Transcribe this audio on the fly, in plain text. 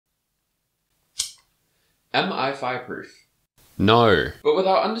Am I fireproof? No. But with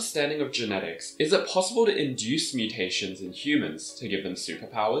our understanding of genetics, is it possible to induce mutations in humans to give them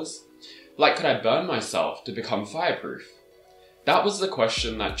superpowers? Like, could I burn myself to become fireproof? That was the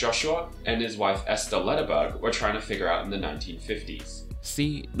question that Joshua and his wife Esther Lederberg were trying to figure out in the 1950s.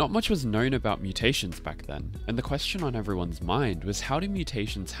 See, not much was known about mutations back then, and the question on everyone's mind was, how do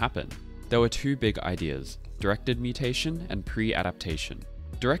mutations happen? There were two big ideas: directed mutation and pre-adaptation.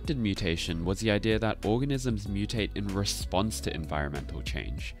 Directed mutation was the idea that organisms mutate in response to environmental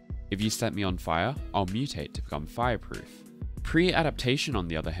change. If you set me on fire, I'll mutate to become fireproof. Pre-adaptation, on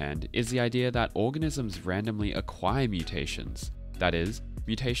the other hand, is the idea that organisms randomly acquire mutations. That is,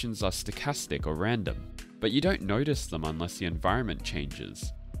 mutations are stochastic or random, but you don't notice them unless the environment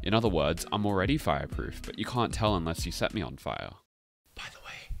changes. In other words, I'm already fireproof, but you can't tell unless you set me on fire. By the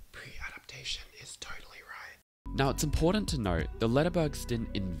way, pre-adaptation is totally right. Now, it's important to note, the Lederbergs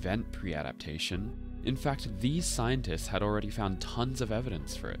didn't invent pre-adaptation. In fact, these scientists had already found tons of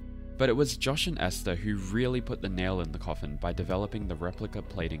evidence for it. But it was Josh and Esther who really put the nail in the coffin by developing the replica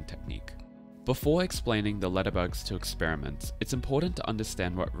plating technique. Before explaining the Lederbergs to experiments, it's important to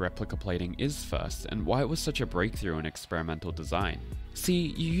understand what replica plating is first and why it was such a breakthrough in experimental design.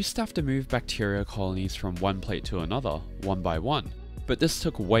 See, you used to have to move bacterial colonies from one plate to another, one by one, but this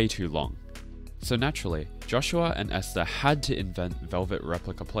took way too long. So naturally, Joshua and Esther had to invent velvet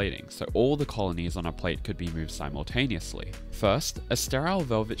replica plating so all the colonies on a plate could be moved simultaneously. First, a sterile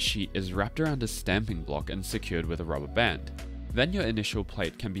velvet sheet is wrapped around a stamping block and secured with a rubber band. Then your initial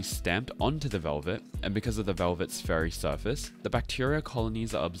plate can be stamped onto the velvet, and because of the velvet's furry surface, the bacterial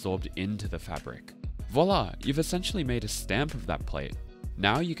colonies are absorbed into the fabric. Voila, you've essentially made a stamp of that plate.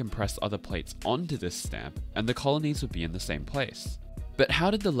 Now you can press other plates onto this stamp, and the colonies would be in the same place. But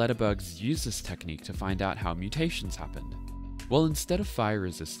how did the Lederbergs use this technique to find out how mutations happened? Well, instead of fire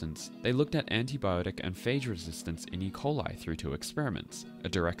resistance, they looked at antibiotic and phage resistance in E. coli through two experiments, a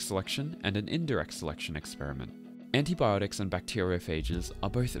direct selection and an indirect selection experiment. Antibiotics and bacteriophages are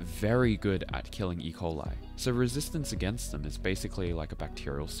both very good at killing E. coli, so resistance against them is basically like a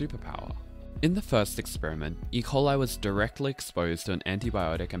bacterial superpower. In the first experiment, E. coli was directly exposed to an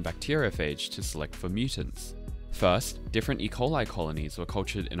antibiotic and bacteriophage to select for mutants. First, different E. coli colonies were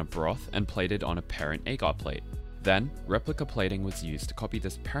cultured in a broth and plated on a parent agar plate. Then, replica plating was used to copy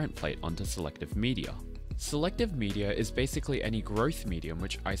this parent plate onto selective media. Selective media is basically any growth medium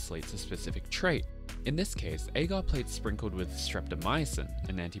which isolates a specific trait. In this case, agar plates sprinkled with streptomycin,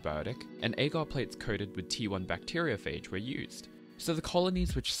 an antibiotic, and agar plates coated with T1 bacteriophage were used. So the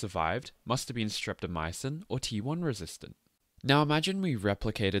colonies which survived must have been streptomycin or T1 resistant. Now imagine we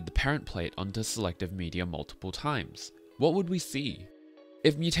replicated the parent plate onto selective media multiple times. What would we see?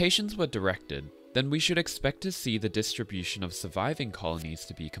 If mutations were directed, then we should expect to see the distribution of surviving colonies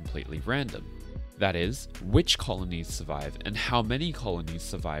to be completely random. That is, which colonies survive and how many colonies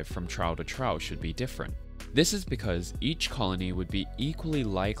survive from trial to trial should be different. This is because each colony would be equally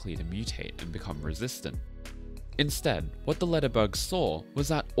likely to mutate and become resistant. Instead, what the Lederbergs saw was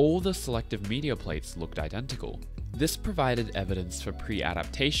that all the selective media plates looked identical. This provided evidence for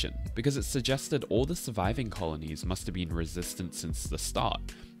pre-adaptation because it suggested all the surviving colonies must have been resistant since the start,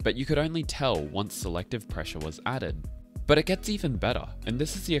 but you could only tell once selective pressure was added. But it gets even better, and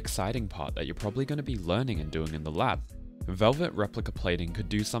this is the exciting part that you're probably going to be learning and doing in the lab. Velvet replica plating could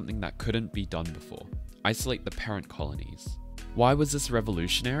do something that couldn't be done before: isolate the parent colonies. Why was this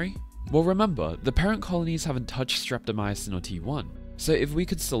revolutionary? Well, remember, the parent colonies haven't touched streptomycin or T1. So if we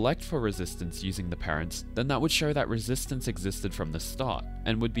could select for resistance using the parents, then that would show that resistance existed from the start,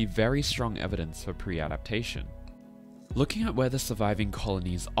 and would be very strong evidence for pre-adaptation. Looking at where the surviving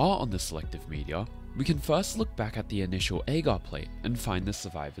colonies are on the selective media, we can first look back at the initial agar plate and find the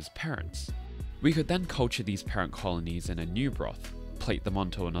survivors' parents. We could then culture these parent colonies in a new broth, plate them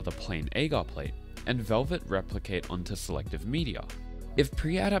onto another plain agar plate, and velvet replicate onto selective media. If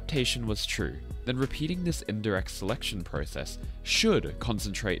pre-adaptation was true, then repeating this indirect selection process should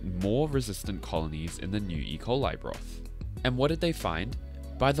concentrate more resistant colonies in the new E. coli broth. And what did they find?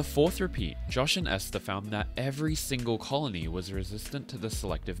 By the fourth repeat, Josh and Esther found that every single colony was resistant to the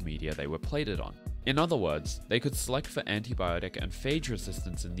selective media they were plated on. In other words, they could select for antibiotic and phage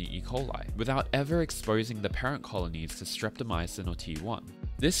resistance in the E. coli without ever exposing the parent colonies to streptomycin or T1.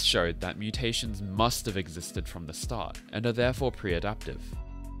 This showed that mutations must have existed from the start and are therefore pre-adaptive.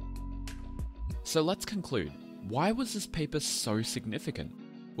 So let's conclude. Why was this paper so significant?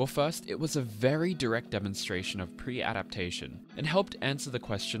 Well, first, it was a very direct demonstration of pre-adaptation and helped answer the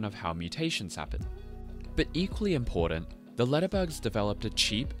question of how mutations happen. But equally important, the Lederbergs developed a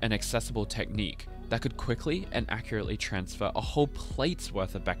cheap and accessible technique that could quickly and accurately transfer a whole plate's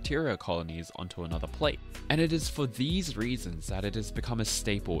worth of bacteria colonies onto another plate. And it is for these reasons that it has become a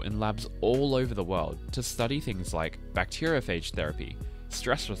staple in labs all over the world to study things like bacteriophage therapy,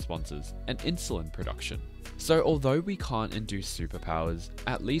 stress responses, and insulin production. So although we can't induce superpowers,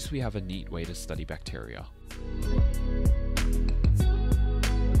 at least we have a neat way to study bacteria.